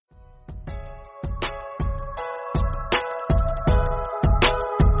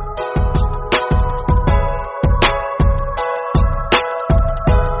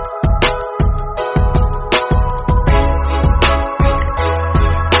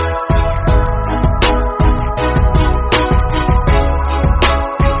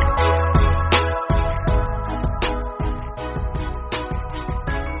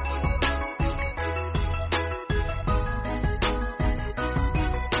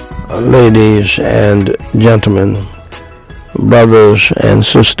Ladies and gentlemen, brothers and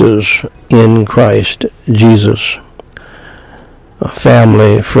sisters in Christ Jesus,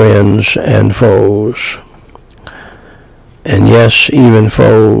 family, friends, and foes, and yes, even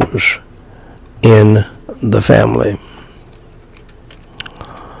foes in the family,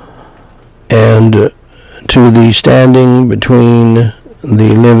 and to the standing between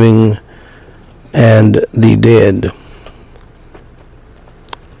the living and the dead.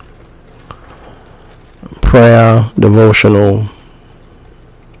 Prayer devotional.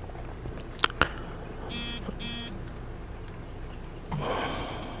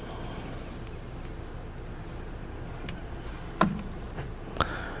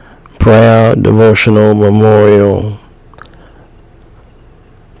 Prayer devotional memorial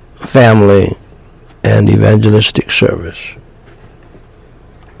family and evangelistic service.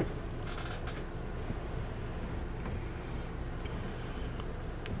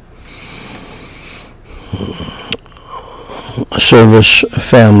 Service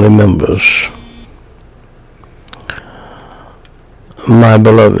family members, my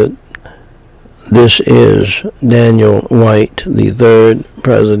beloved, this is Daniel Whyte, the third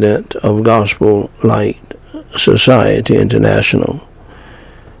president of Gospel Light Society International,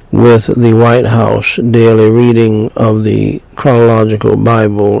 with the White House daily reading of the Chronological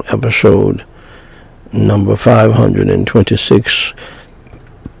Bible episode number 526,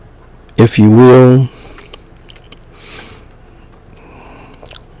 if you will,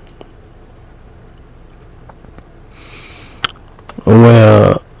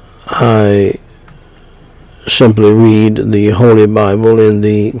 where I simply read the Holy Bible in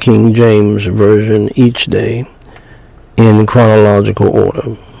the King James Version each day in chronological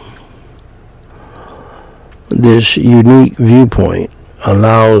order. This unique viewpoint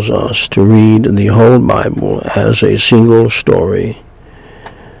allows us to read the whole Bible as a single story,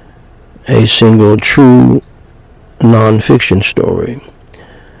 a single true non-fiction story,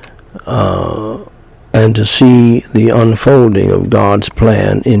 and to see the unfolding of God's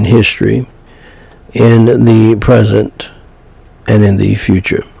plan in history, in the present, and in the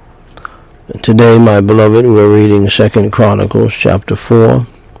future. Today, my beloved, we're reading 2 Chronicles chapter 4,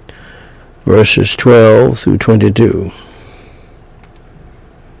 verses 12 through 22.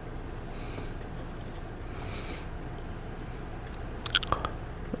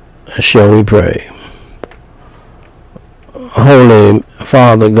 Shall we pray? Holy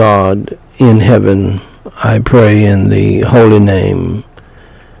Father God in heaven, I pray in the holy name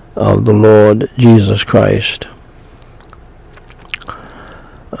of the Lord Jesus Christ.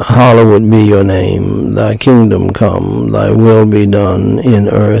 Hallowed be your name, thy kingdom come, thy will be done in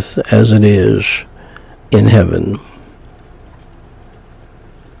earth as it is in heaven.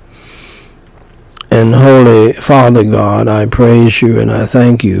 And Holy Father God, I praise you and I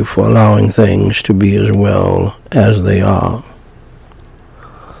thank you for allowing things to be as well as they are.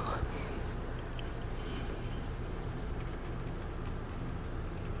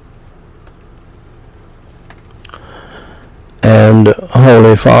 And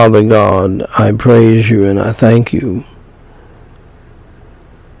Holy Father God, I praise you and I thank you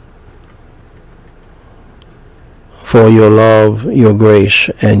for your love, your grace,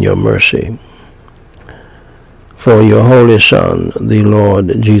 and your mercy, for your Holy Son, the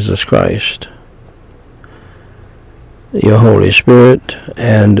Lord Jesus Christ, your Holy Spirit,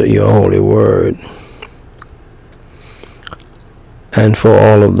 and your Holy Word, and for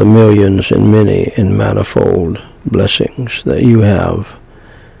all of the millions and many and manifold blessings that you have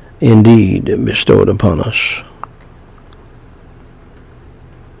indeed bestowed upon us.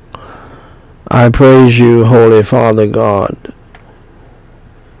 I praise you, Holy Father God,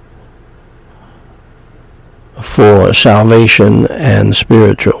 for salvation and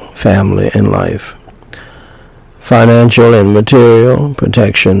spiritual, family and life, financial and material,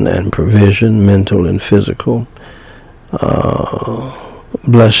 protection and provision, mental and physical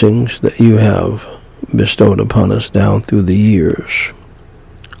blessings that you have bestowed upon us down through the years.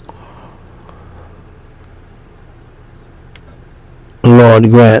 Lord,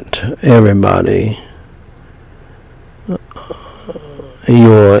 grant everybody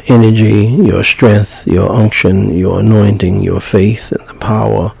your energy, your strength, your unction, your anointing, your faith, and the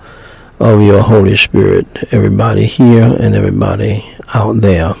power of your Holy Spirit, everybody here and everybody out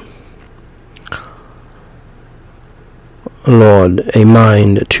there. Lord, a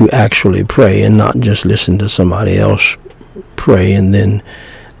mind to actually pray and not just listen to somebody else pray and then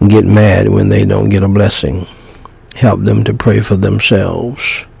get mad when they don't get a blessing. Help them to pray for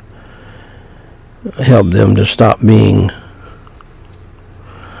themselves. Help them to stop being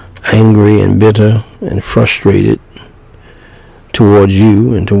angry and bitter and frustrated towards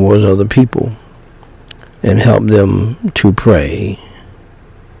you and towards other people, and help them to pray.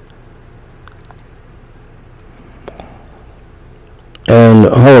 And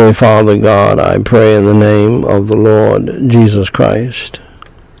Holy Father God, I pray in the name of the Lord Jesus Christ,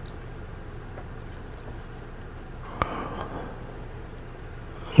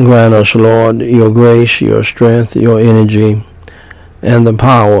 grant us, Lord, your grace, your strength, your energy, and the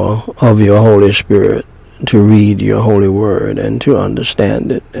power of your Holy Spirit to read your holy word and to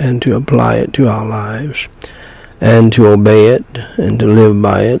understand it and to apply it to our lives and to obey it and to live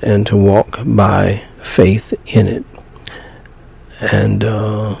by it and to walk by faith in it. And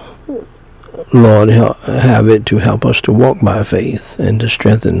Lord, have it to help us to walk by faith and to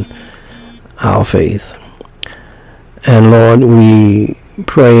strengthen our faith. And Lord, we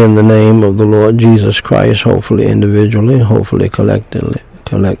pray in the name of the Lord Jesus Christ, hopefully individually, hopefully collectively,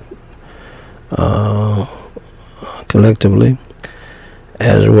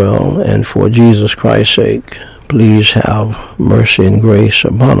 as well. And for Jesus Christ's sake, please have mercy and grace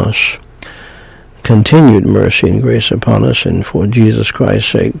upon us. Continued mercy and grace upon us, and for Jesus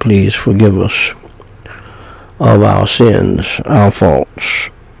Christ's sake, please forgive us of our sins, our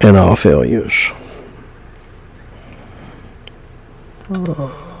faults, and our failures.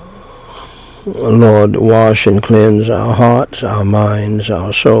 Lord, wash and cleanse our hearts, our minds,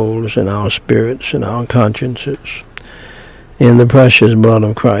 our souls, and our spirits, and our consciences in the precious blood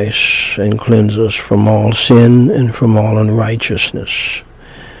of Christ, and cleanse us from all sin and from all unrighteousness.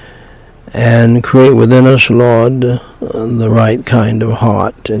 And create within us, Lord, the right kind of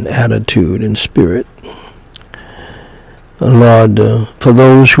heart and attitude and spirit. Lord, for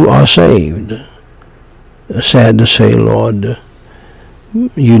those who are saved, sad to say, Lord,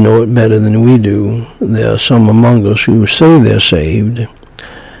 you know it better than we do. There are some among us who say they're saved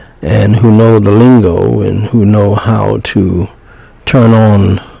and who know the lingo and who know how to turn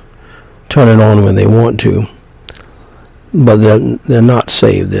it on when they want to. But they're not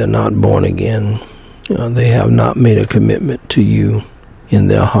saved. They're not born again. They have not made a commitment to you in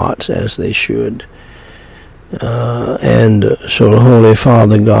their hearts as they should. And so, Holy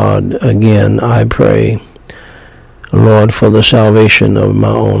Father God, again, I pray, Lord, for the salvation of my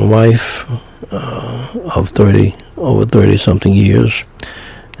own wife of over 30-something years.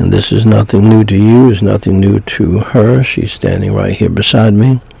 And this is nothing new to you. It's nothing new to her. She's standing right here beside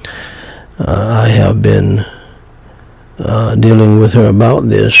me. I have been dealing with her about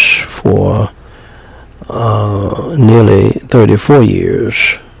this for nearly 34 years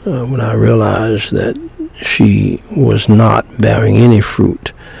when I realized that she was not bearing any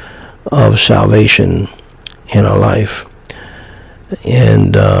fruit of salvation in her life.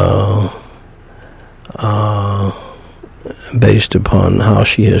 And based upon how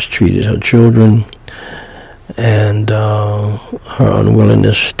she has treated her children and her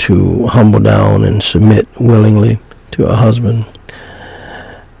unwillingness to humble down and submit willingly to her husband,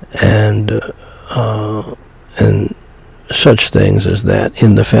 and such things as that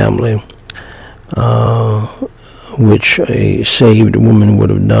in the family, which a saved woman would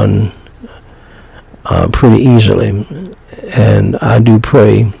have done pretty easily. And I do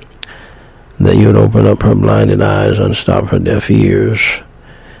pray that you would open up her blinded eyes, unstop her deaf ears,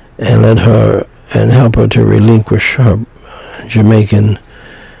 and help her to relinquish her Jamaican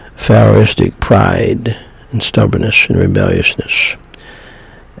Pharaohistic pride and stubbornness and rebelliousness,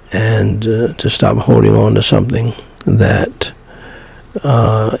 and to stop holding on to something that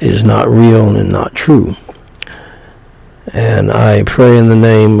is not real and not true. And I pray in the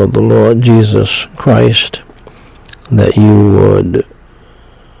name of the Lord Jesus Christ that you would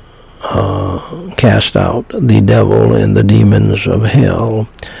cast out the devil and the demons of hell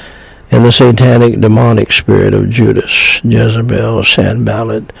and the satanic demonic spirit of Judas, Jezebel,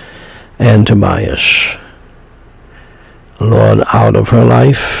 Sanballat, and Tobias, Lord, out of her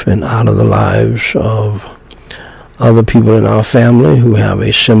life and out of the lives of other people in our family who have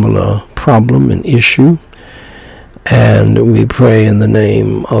a similar problem and issue. And we pray in the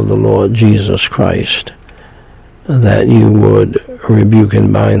name of the Lord Jesus Christ that you would rebuke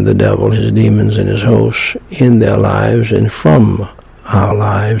and bind the devil, his demons, and his hosts in their lives and from our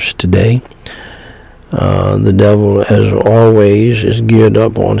lives today. The devil, as always, is geared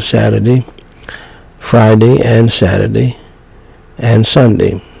up on Saturday, Friday, and Saturday, and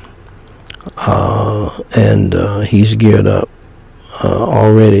Sunday. And he's geared up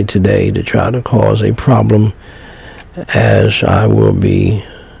already today to try to cause a problem as I will be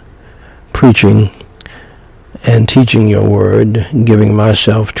preaching and teaching your word, giving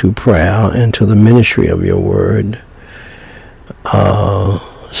myself to prayer and to the ministry of your word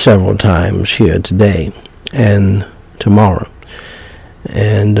several times here today and tomorrow.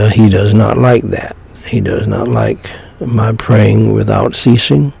 And he does not like that. He does not like my praying without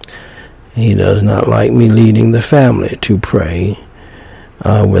ceasing. He does not like me leading the family to pray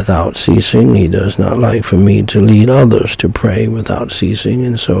without ceasing. He does not like for me to lead others to pray without ceasing.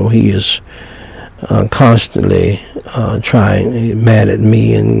 And so he is constantly mad at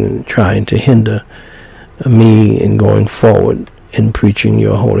me and trying to hinder me in going forward in preaching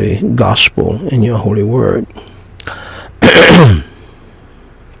your holy gospel and your holy word.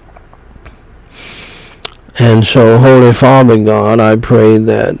 And so, Holy Father God, I pray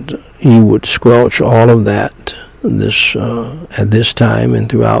that you would squelch all of that at this time and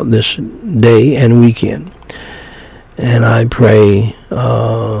throughout this day and weekend. And I pray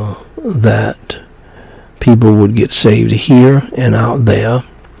that people would get saved here and out there,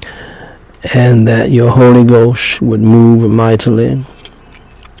 and that your Holy Ghost would move mightily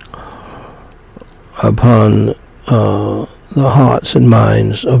upon the hearts and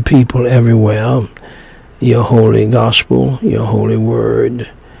minds of people everywhere, your holy gospel, your holy word.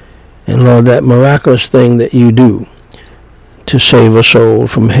 And Lord, that miraculous thing that you do to save a soul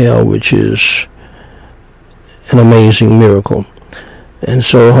from hell, which is an amazing miracle. And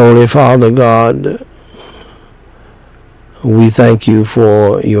so, Holy Father God, we thank you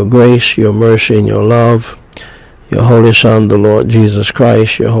for your grace, your mercy, and your love, your Holy Son, the Lord Jesus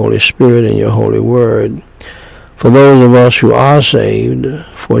Christ, your Holy Spirit, and your Holy Word. For those of us who are saved,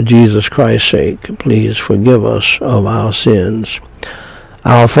 for Jesus Christ's sake, please forgive us of our sins,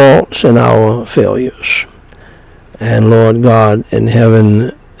 our faults, and our failures. And Lord God in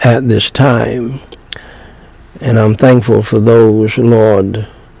heaven, at this time, and I'm thankful for those, Lord,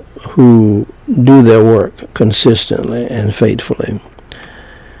 who do their work consistently and faithfully.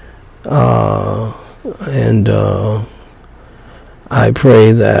 And I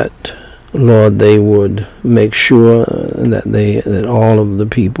pray that, Lord, they would make sure that all of the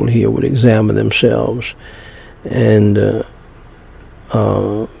people here would examine themselves and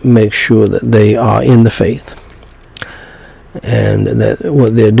make sure that they are in the faith, and that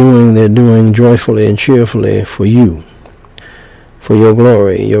what they're doing joyfully and cheerfully for you, for your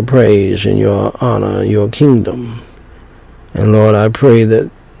glory, your praise, and your honor, your kingdom. And Lord, I pray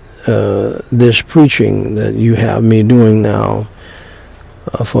that this preaching that you have me doing now,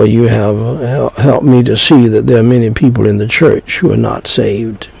 for you have helped me to see that there are many people in the church who are not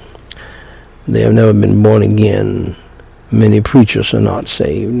saved. They have never been born again. Many preachers are not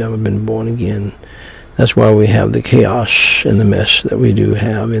saved, never been born again. That's why we have the chaos and the mess that we do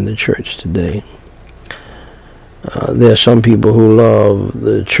have in the church today. There are some people who love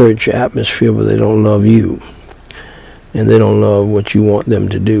the church atmosphere, but they don't love you. And they don't love what you want them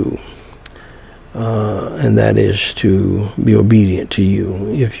to do. And that is to be obedient to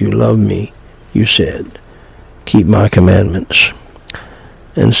you. If you love me, you said, keep my commandments.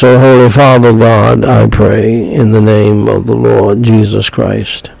 And so, Holy Father God, I pray in the name of the Lord Jesus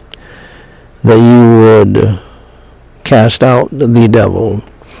Christ that you would cast out the devil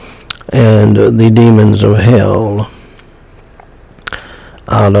and the demons of hell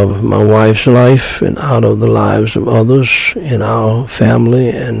out of my wife's life and out of the lives of others in our family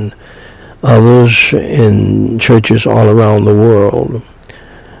and others in churches all around the world.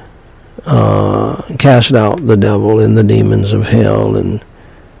 Cast out the devil and the demons of hell, and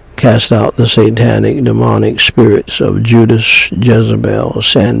cast out the satanic, demonic spirits of Judas, Jezebel,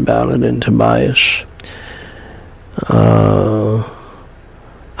 Sanballat, and Tobias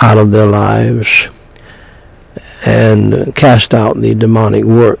out of their lives, and cast out the demonic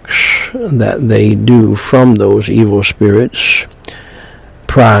works that they do from those evil spirits: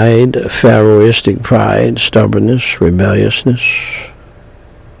 pride, Pharaohistic pride, stubbornness, rebelliousness,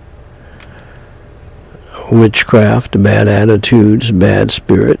 witchcraft, bad attitudes, bad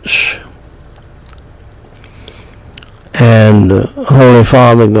spirits. And Holy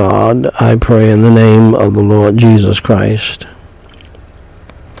Father God, I pray in the name of the Lord Jesus Christ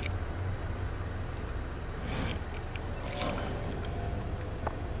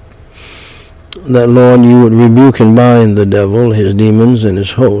that, Lord, you would rebuke and bind the devil, his demons, and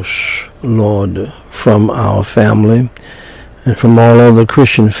his hosts, Lord, from our family and from all other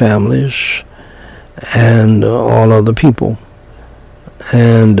Christian families and all other people.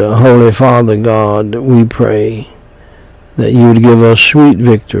 And Holy Father God, we pray that you would give us sweet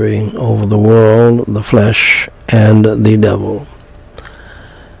victory over the world, the flesh, and the devil.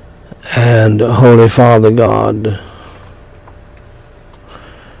 And Holy Father God,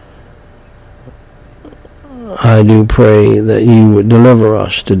 I do pray that you would deliver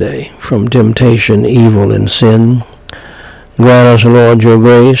us today from temptation, evil, and sin. Grant us, Lord, your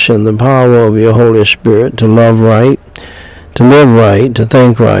grace and the power of your Holy Spirit to love right, to live right, to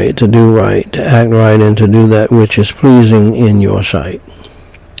think right, to do right, to act right, and to do that which is pleasing in your sight.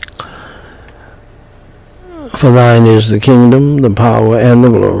 For thine is the kingdom, the power, and the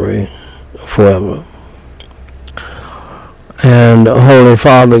glory forever. And Holy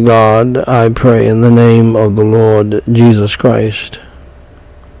Father God, I pray in the name of the Lord Jesus Christ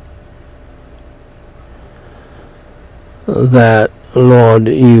that, Lord,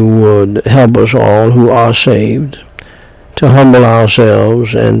 you would help us all who are saved to humble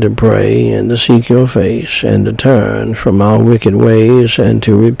ourselves and to pray and to seek your face and to turn from our wicked ways and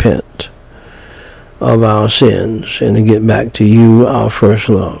to repent of our sins and to get back to you, our first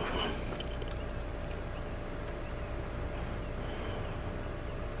love.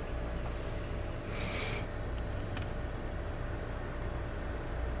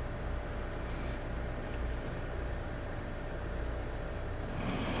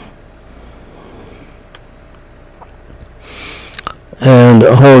 And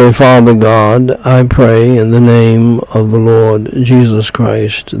Holy Father God, I pray in the name of the Lord Jesus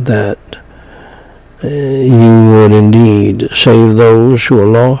Christ that you would indeed save those who are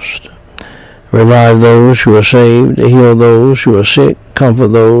lost, revive those who are saved, heal those who are sick, comfort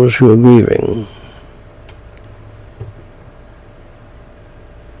those who are grieving.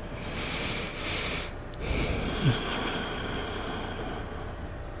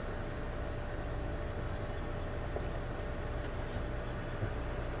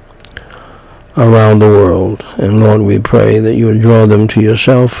 Around the world. And Lord, we pray that you would draw them to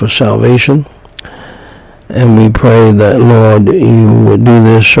yourself for salvation. And we pray that, Lord, you would do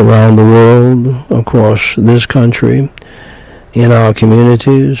this around the world, across this country, in our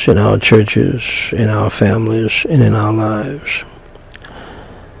communities, in our churches, in our families, and in our lives.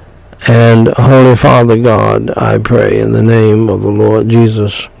 And Holy Father God, I pray in the name of the Lord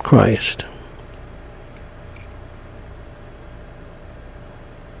Jesus Christ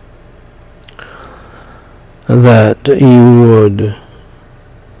that you would,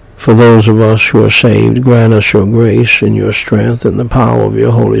 for those of us who are saved, grant us your grace and your strength and the power of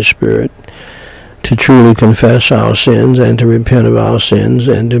your Holy Spirit to truly confess our sins and to repent of our sins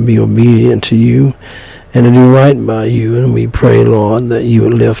and to be obedient to you and to do right by you. And we pray, Lord, that you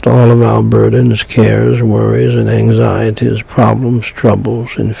would lift all of our burdens, cares, worries, and anxieties, problems,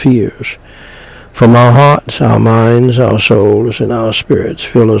 troubles, and fears from our hearts, our minds, our souls, and our spirits.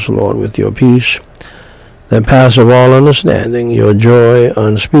 Fill us, Lord, with your peace that passeth all understanding, your joy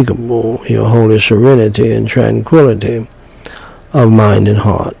unspeakable, your holy serenity and tranquility of mind and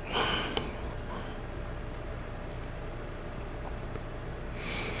heart.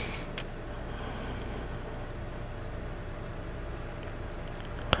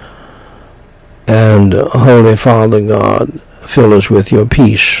 And Holy Father God, fill us with your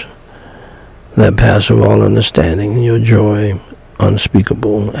peace that passeth all understanding, your joy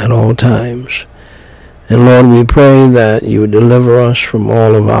unspeakable at all times. And Lord, we pray that you would deliver us from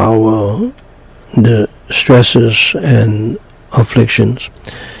all of our distresses and afflictions.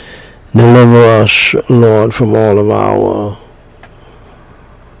 Deliver us, Lord, from all of our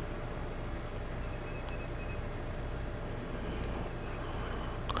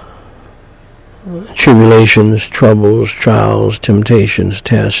tribulations, troubles, trials, temptations,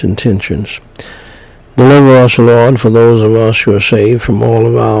 tests, and tensions. Deliver us, Lord, for those of us who are saved, from all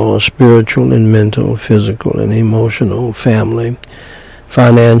of our spiritual and mental, physical and emotional, family,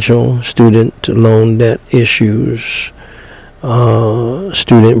 financial, student loan debt issues,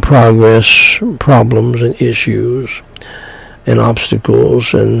 student progress problems and issues and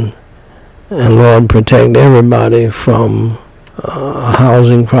obstacles. And Lord, protect everybody from a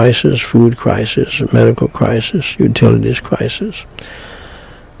housing crisis, food crisis, medical crisis, utilities crisis.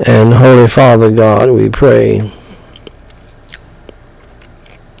 And Holy Father God, we pray in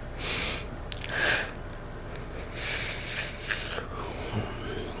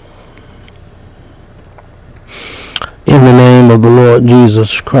the name of the Lord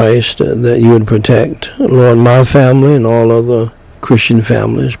Jesus Christ that you would protect, Lord, my family and all other Christian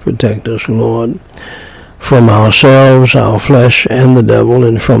families. Protect us, Lord, from ourselves, our flesh, and the devil,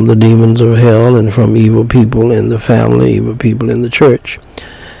 and from the demons of hell, and from evil people in the family, evil people in the church,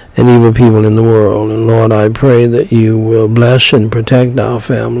 and evil people in the world. And Lord, I pray that you will bless and protect our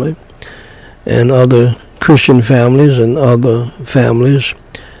family and other Christian families and other families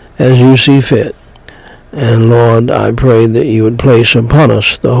as you see fit. And Lord, I pray that you would place upon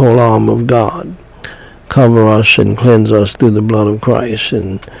us the whole arm of God. Cover us and cleanse us through the blood of Christ,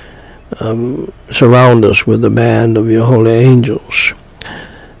 and surround us with the band of your holy angels,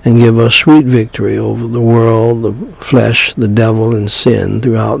 and give us sweet victory over the world, the flesh, the devil, and sin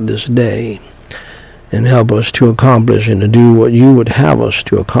throughout this day. and help us to accomplish and to do what you would have us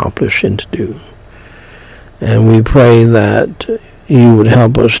to accomplish and to do. And we pray that you would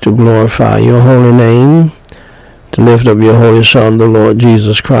help us to glorify your holy name, to lift up your holy Son, the Lord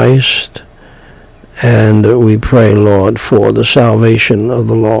Jesus Christ. And we pray, Lord, for the salvation of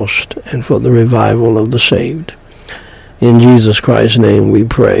the lost and for the revival of the saved. In Jesus Christ's name we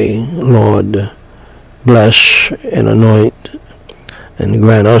pray, Lord, bless and anoint and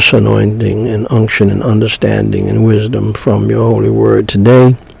grant us anointing and unction and understanding and wisdom from your holy word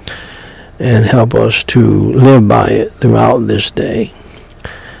today, and help us to live by it throughout this day,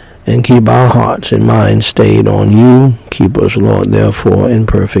 and keep our hearts and minds stayed on you. Keep us, Lord, therefore, in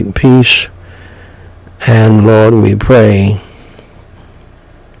perfect peace. And Lord, we pray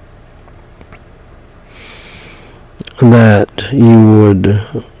that you would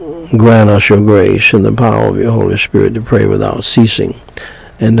grant us your grace and the power of your Holy Spirit to pray without ceasing,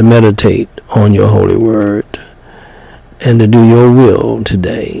 and to meditate on your holy word, and to do your will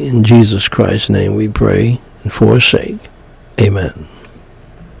today. In Jesus Christ's name we pray, and for his sake, amen.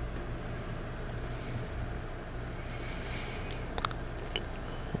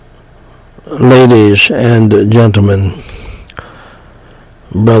 Ladies and gentlemen,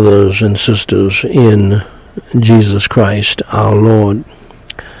 brothers and sisters in Jesus Christ our Lord,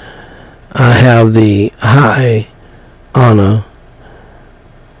 I have the high honor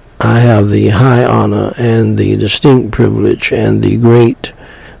and the distinct privilege and the great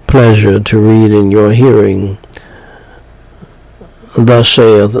pleasure to read in your hearing, thus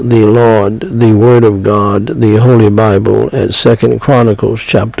saith the Lord, the Word of God, the Holy Bible, at 2 Chronicles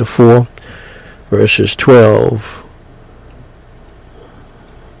chapter 4, verses 12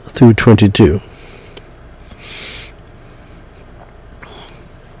 through 22.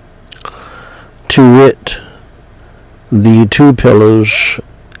 To wit, the two pillars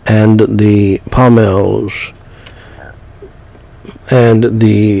and the pommels and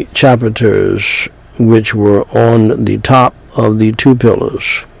the chapiters which were on the top of the two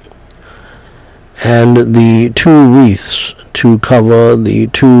pillars, and the two wreaths to cover the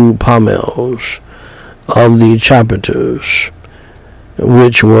two pommels of the chapiters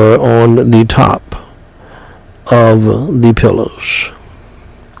which were on the top of the pillars,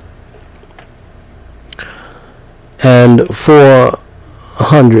 and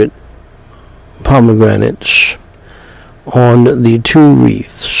 400 pomegranates on the two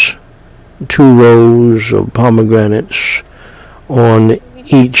wreaths, 2 rows of pomegranates on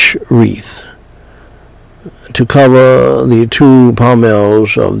each wreath, to cover the two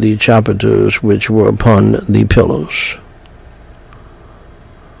pommels of the chapiters which were upon the pillars.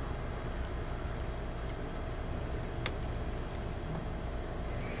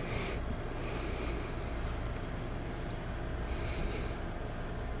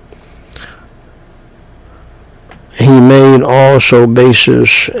 He made also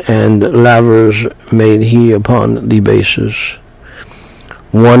bases, and lavers made he upon the bases,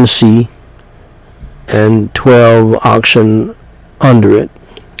 1 sea, and 12 oxen under it.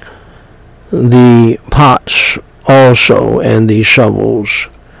 The pots also, and the shovels,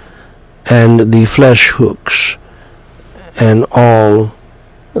 and the flesh hooks, and all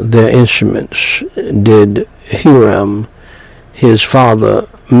their instruments did Hiram his father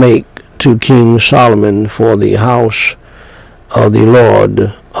make to King Solomon for the house of the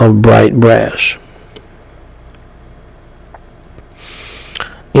Lord of bright brass.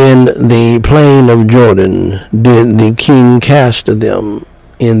 In the plain of Jordan did the king cast them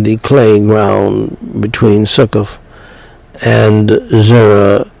in the clay ground between Succoth and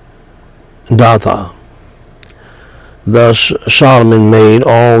Zeradatha. Thus Solomon made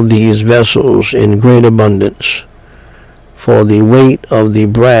all these vessels in great abundance, for the weight of the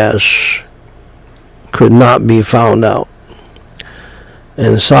brass could not be found out.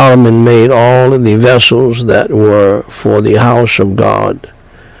 And Solomon made all the vessels that were for the house of God,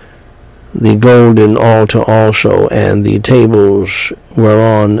 the golden altar also, and the tables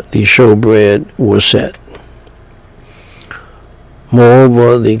whereon the showbread was set.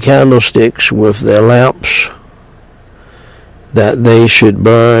 Moreover, the candlesticks with their lamps, that they should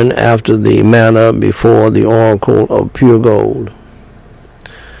burn after the manner before the oracle of pure gold.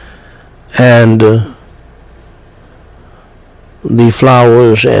 And the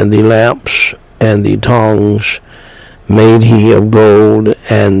flowers and the lamps and the tongs made he of gold,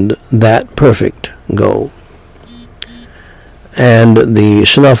 and that perfect gold. And the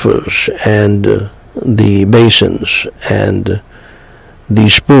snuffers and the basins and the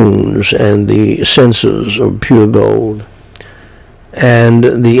spoons and the censers of pure gold.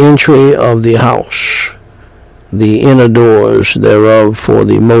 And the entry of the house, the inner doors thereof for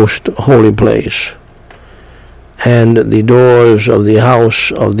the most holy place, and the doors of the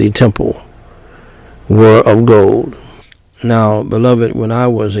house of the temple were of gold. Now, beloved, when I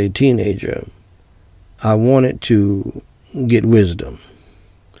was a teenager, I wanted to get wisdom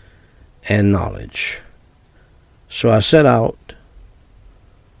and knowledge. So I set out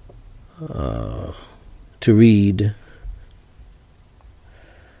to read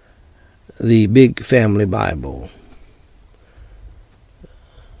the Big Family Bible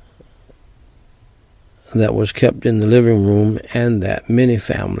that was kept in the living room and that many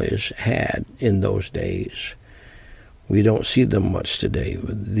families had in those days. We don't see them much today,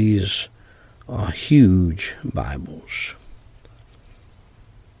 but these are huge Bibles.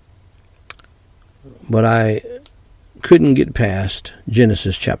 But I couldn't get past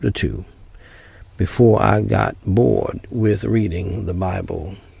Genesis chapter 2 before I got bored with reading the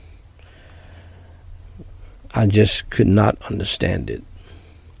Bible. I just could not understand it.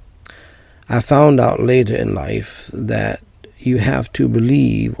 I found out later in life that you have to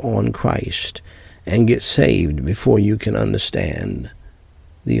believe on Christ and get saved before you can understand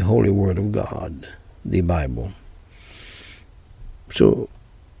the Holy Word of God, the Bible. So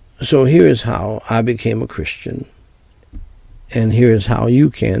here is how I became a Christian, and here is how you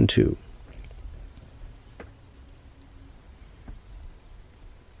can too.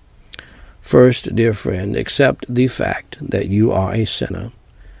 First, dear friend, accept the fact that you are a sinner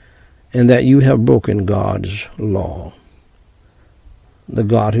and that you have broken God's law, the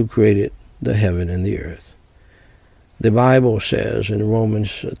God who created the heaven and the earth. The Bible says in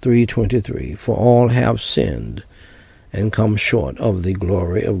Romans 3:23, "For all have sinned and come short of the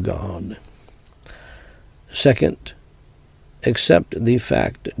glory of God." Second, accept the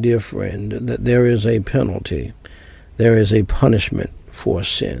fact, dear friend, that there is a penalty, there is a punishment for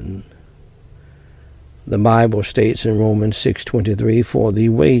sin. The Bible states in Romans 6:23, "For the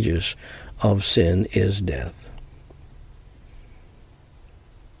wages of sin is death."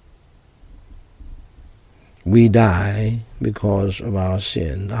 We die because of our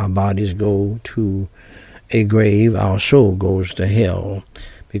sin. Our bodies go to a grave. Our soul goes to hell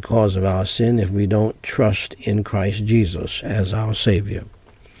because of our sin if we don't trust in Christ Jesus as our Savior.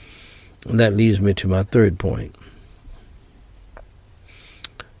 And that leads me to my third point.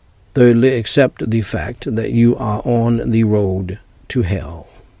 Thirdly, accept the fact that you are on the road to hell.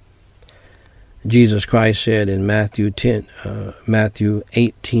 Jesus Christ said in Matthew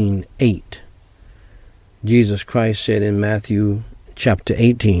 18:8. Jesus Christ said in Matthew chapter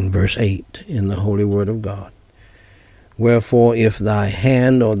 18, verse 8, in the Holy Word of God, "Wherefore, if thy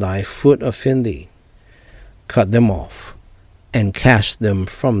hand or thy foot offend thee, cut them off, and cast them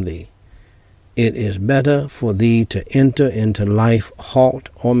from thee. It is better for thee to enter into life halt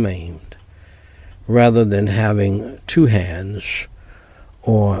or maimed, rather than having 2 hands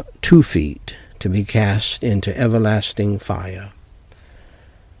or 2 feet to be cast into everlasting fire."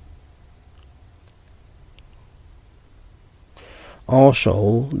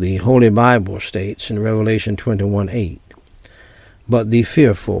 Also, the Holy Bible states in Revelation 21:8, "But the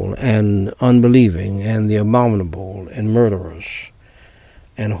fearful and unbelieving and the abominable and murderers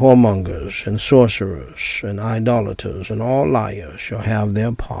and whoremongers and sorcerers and idolaters and all liars shall have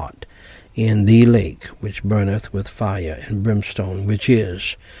their part in the lake which burneth with fire and brimstone, which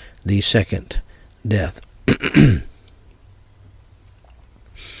is the second death."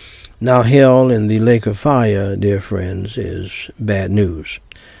 Now, hell and the lake of fire, dear friends, is bad news.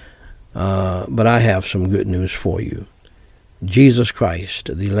 But I have some good news for you. Jesus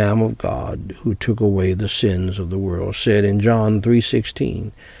Christ, the Lamb of God, who took away the sins of the world, said in John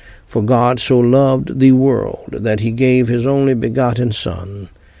 3:16, "For God so loved the world that he gave his only begotten Son,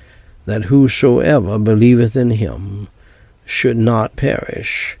 that whosoever believeth in him should not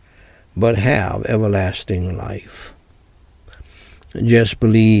perish, but have everlasting life." Just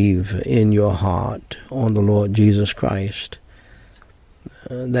believe in your heart on the Lord Jesus Christ,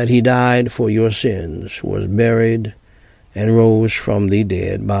 that he died for your sins, was buried, and rose from the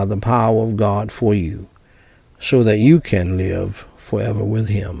dead by the power of God for you, so that you can live forever with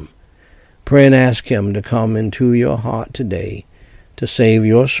him. Pray and ask him to come into your heart today to save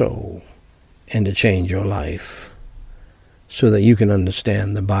your soul and to change your life, so that you can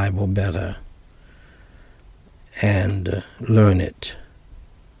understand the Bible better and learn it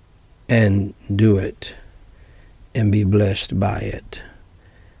and do it and be blessed by it.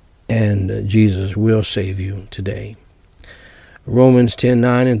 And Jesus will save you today. Romans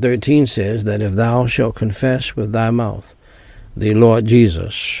 10:9 and 13 says that if thou shalt confess with thy mouth the Lord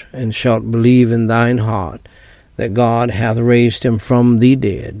Jesus, and shalt believe in thine heart that God hath raised him from the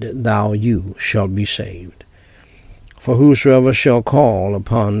dead, you shalt be saved. For whosoever shall call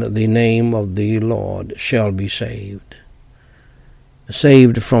upon the name of the Lord shall be saved.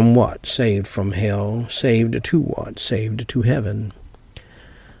 Saved from what? Saved from hell. Saved to what? Saved to heaven.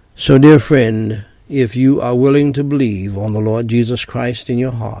 So, dear friend, if you are willing to believe on the Lord Jesus Christ in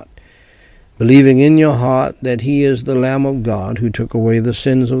your heart, believing in your heart that he is the Lamb of God who took away the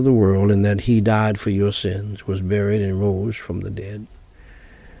sins of the world, and that he died for your sins, was buried, and rose from the dead,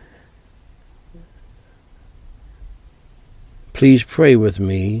 please pray with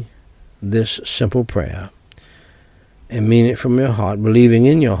me this simple prayer and mean it from your heart, believing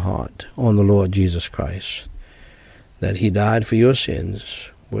in your heart on the Lord Jesus Christ, that he died for your sins,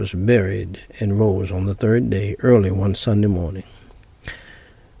 was buried, and rose on the third day, early one Sunday morning.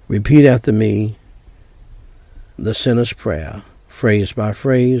 Repeat after me the sinner's prayer, phrase by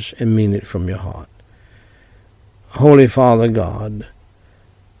phrase, and mean it from your heart. Holy Father God,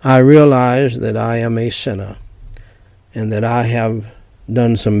 I realize that I am a sinner and that I have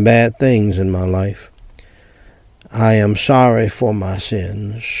done some bad things in my life. I am sorry for my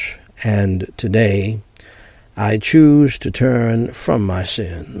sins, and today I choose to turn from my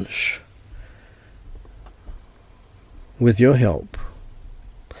sins. With your help,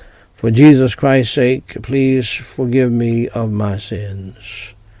 for Jesus Christ's sake, please forgive me of my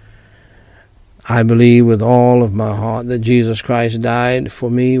sins. I believe with all of my heart that Jesus Christ died for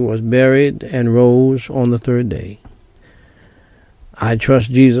me, was buried, and rose on the third day. I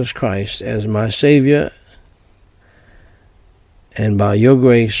trust Jesus Christ as my Savior, and by your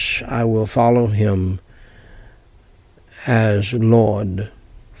grace I will follow him as Lord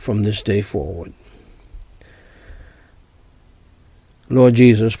from this day forward. Lord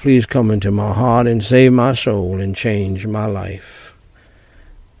Jesus, please come into my heart and save my soul and change my life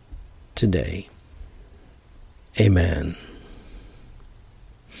today. Amen.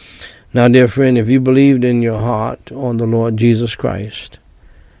 Now, dear friend, if you believed in your heart on the Lord Jesus Christ,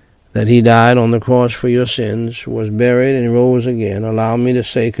 that he died on the cross for your sins, was buried, and rose again, allow me to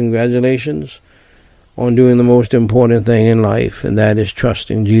say congratulations on doing the most important thing in life, and that is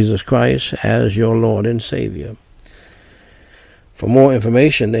trusting Jesus Christ as your Lord and Savior. For more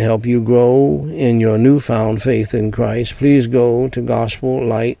information to help you grow in your newfound faith in Christ, please go to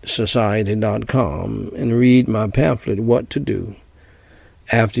GospelLightSociety.com and read my pamphlet, What to Do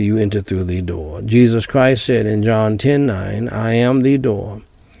After You Enter Through the Door. Jesus Christ said in John 10:9, I am the door.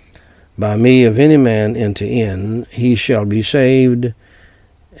 By me, if any man enter in, he shall be saved,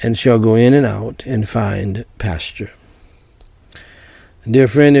 and shall go in and out and find pasture. Dear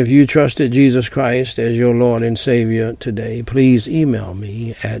friend, if you trusted Jesus Christ as your Lord and Savior today, please email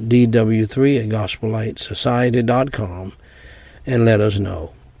me at dw3@gospellightsociety.com and let us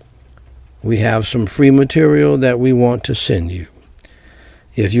know. We have some free material that we want to send you.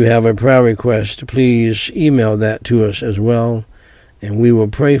 If you have a prayer request, please email that to us as well, and we will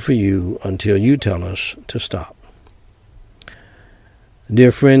pray for you until you tell us to stop.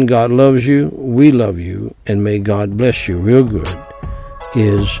 Dear friend, God loves you, we love you, and may God bless you real good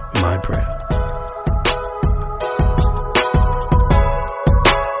is my prayer.